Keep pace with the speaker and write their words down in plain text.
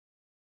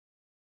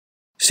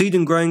Seed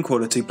and grain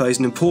quality plays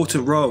an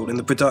important role in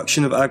the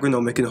production of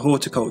agronomic and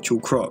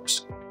horticultural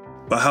crops.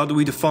 But how do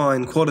we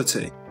define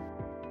quality?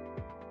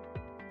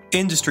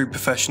 Industry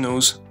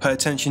professionals pay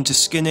attention to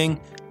skinning,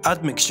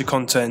 admixture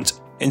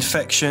content,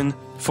 infection,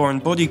 foreign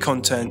body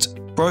content,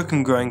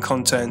 broken grain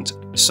content,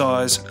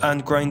 size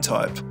and grain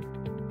type.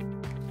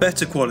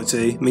 Better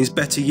quality means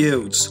better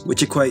yields,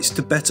 which equates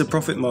to better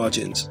profit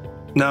margins.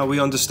 Now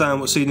we understand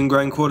what seed and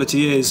grain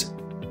quality is.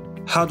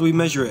 How do we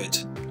measure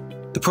it?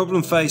 The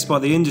problem faced by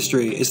the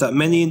industry is that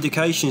many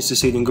indications to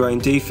seed and grain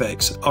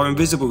defects are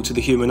invisible to the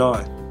human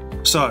eye.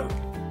 So,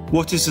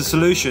 what is the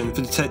solution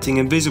for detecting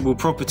invisible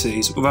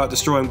properties without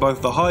destroying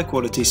both the high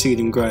quality seed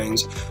and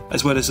grains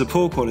as well as the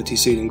poor quality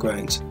seed and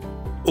grains,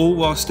 all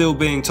while still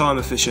being time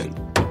efficient?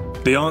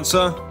 The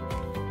answer?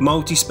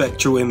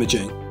 Multispectral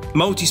imaging.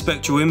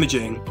 Multispectral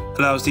imaging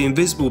allows the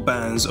invisible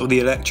bands of the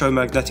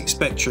electromagnetic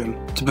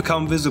spectrum to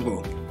become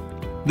visible.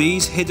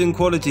 These hidden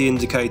quality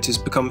indicators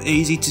become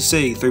easy to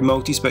see through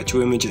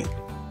multispectral imaging,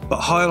 but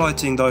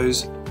highlighting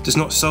those does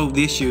not solve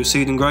the issue of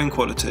seed and grain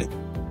quality.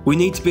 We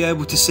need to be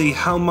able to see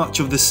how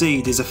much of the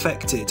seed is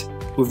affected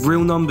with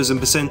real numbers and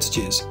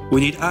percentages.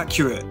 We need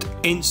accurate,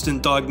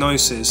 instant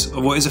diagnosis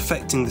of what is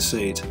affecting the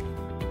seed.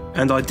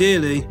 And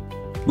ideally,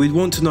 we'd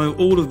want to know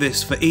all of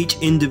this for each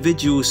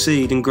individual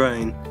seed and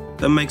grain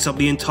that makes up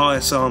the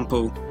entire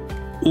sample,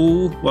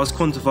 all whilst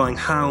quantifying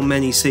how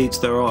many seeds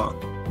there are.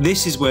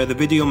 This is where the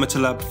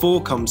Videometer Lab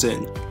 4 comes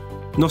in.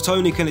 Not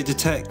only can it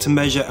detect,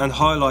 measure and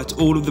highlight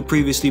all of the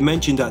previously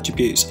mentioned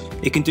attributes,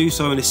 it can do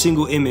so in a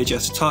single image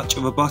at a touch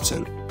of a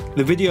button.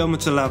 The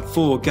Videometer Lab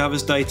 4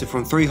 gathers data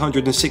from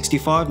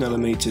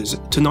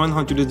 365nm to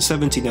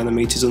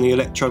 970nm on the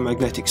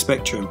electromagnetic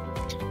spectrum.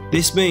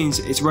 This means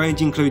its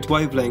range includes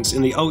wavelengths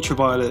in the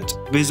ultraviolet,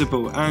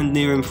 visible and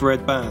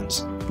near-infrared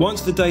bands. Once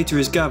the data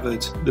is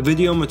gathered, the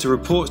Videometer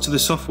reports to the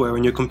software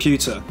on your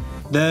computer.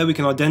 There we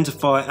can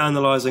identify,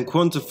 analyse and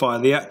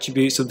quantify the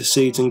attributes of the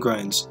seeds and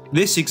grains.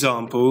 This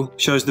example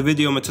shows the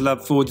Videometer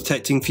Lab 4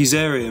 detecting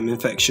Fusarium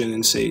infection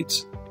in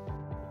seeds.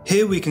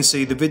 Here we can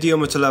see the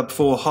Videometer Lab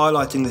 4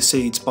 highlighting the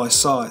seeds by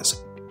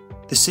size.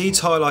 The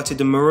seeds highlighted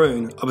in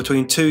maroon are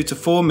between 2 to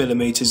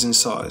 4mm in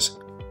size.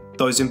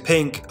 Those in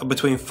pink are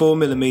between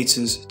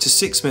 4mm to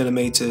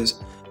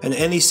 6mm, and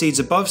any seeds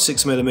above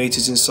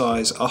 6mm in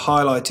size are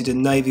highlighted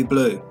in navy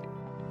blue.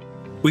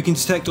 We can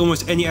detect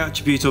almost any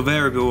attribute or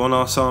variable on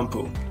our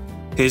sample.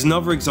 Here's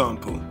another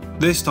example.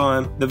 This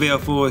time, the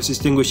VL4 is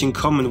distinguishing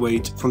common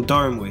wheat from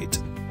durum wheat.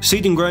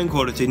 Seed and grain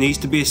quality needs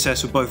to be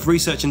assessed for both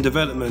research and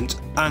development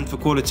and for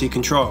quality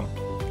control.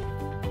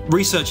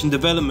 Research and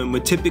development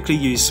would typically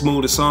use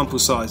smaller sample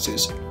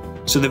sizes,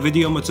 so the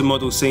Videometer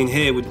model seen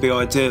here would be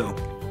ideal.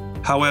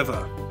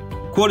 However,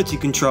 quality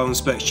control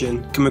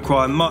inspection can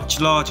require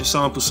much larger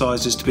sample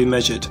sizes to be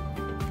measured.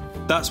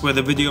 That's where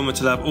the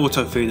Videometer Lab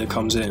Auto Feeder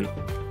comes in.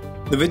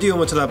 The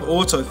Videometer Lab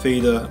Auto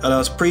Feeder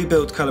allows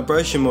pre-built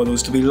calibration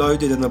models to be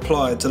loaded and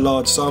applied to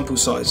large sample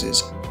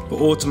sizes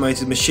for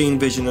automated machine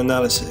vision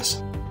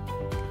analysis.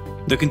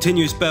 The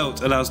continuous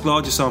belt allows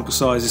larger sample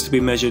sizes to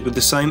be measured with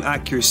the same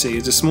accuracy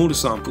as a smaller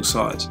sample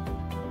size.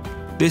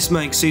 This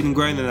makes seed and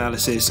grain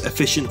analysis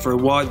efficient for a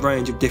wide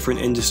range of different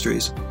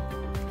industries.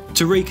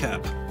 To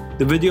recap,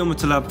 the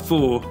Videometer Lab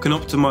 4 can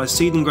optimize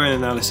seed and grain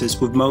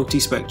analysis with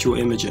multispectral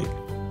imaging,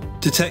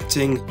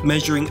 detecting,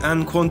 measuring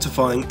and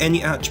quantifying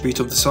any attribute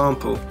of the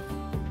sample.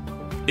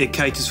 It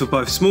caters for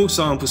both small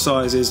sample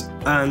sizes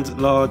and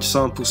large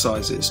sample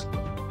sizes,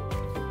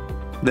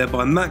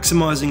 thereby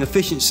maximising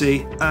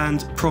efficiency and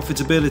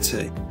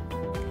profitability.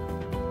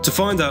 To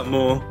find out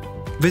more,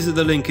 visit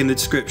the link in the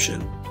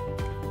description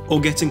or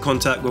get in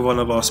contact with one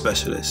of our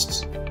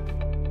specialists.